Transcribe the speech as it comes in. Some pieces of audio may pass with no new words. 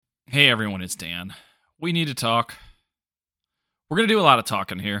Hey everyone, it's Dan. We need to talk. We're going to do a lot of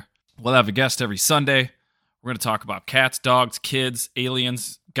talking here. We'll have a guest every Sunday. We're going to talk about cats, dogs, kids,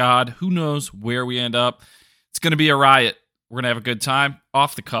 aliens, God, who knows where we end up. It's going to be a riot. We're going to have a good time,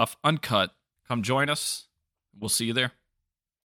 off the cuff, uncut. Come join us. We'll see you there.